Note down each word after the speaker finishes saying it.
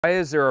Why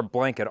is there a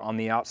blanket on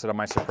the outside of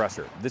my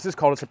suppressor? This is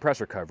called a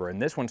suppressor cover,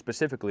 and this one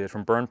specifically is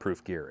from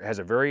burn-proof gear. It has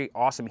a very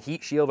awesome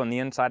heat shield on the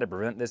inside to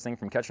prevent this thing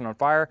from catching on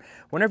fire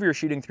whenever you're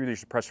shooting through the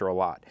suppressor a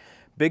lot.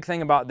 Big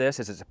thing about this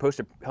is it's supposed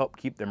to help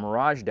keep the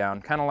mirage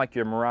down, kind of like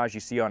your mirage you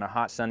see on a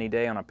hot sunny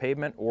day on a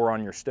pavement or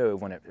on your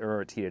stove when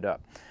it's heated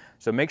up.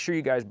 So make sure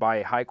you guys buy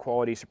a high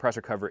quality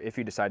suppressor cover if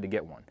you decide to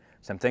get one.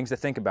 Some things to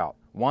think about.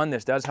 One,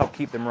 this does help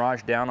keep the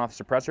mirage down off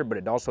the suppressor, but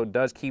it also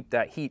does keep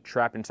that heat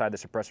trapped inside the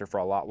suppressor for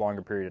a lot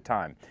longer period of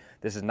time.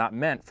 This is not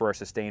meant for a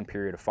sustained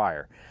period of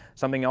fire.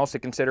 Something else to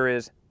consider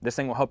is this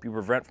thing will help you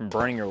prevent from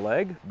burning your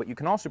leg, but you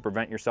can also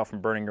prevent yourself from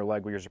burning your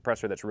leg with your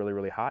suppressor that's really,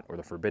 really hot, or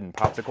the forbidden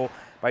popsicle,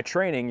 by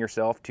training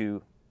yourself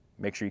to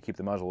make sure you keep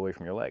the muzzle away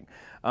from your leg.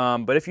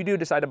 But if you do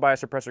decide to buy a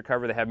suppressor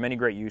cover, they have many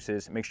great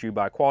uses. Make sure you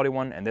buy a quality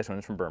one, and this one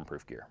is from Burn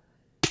Proof Gear.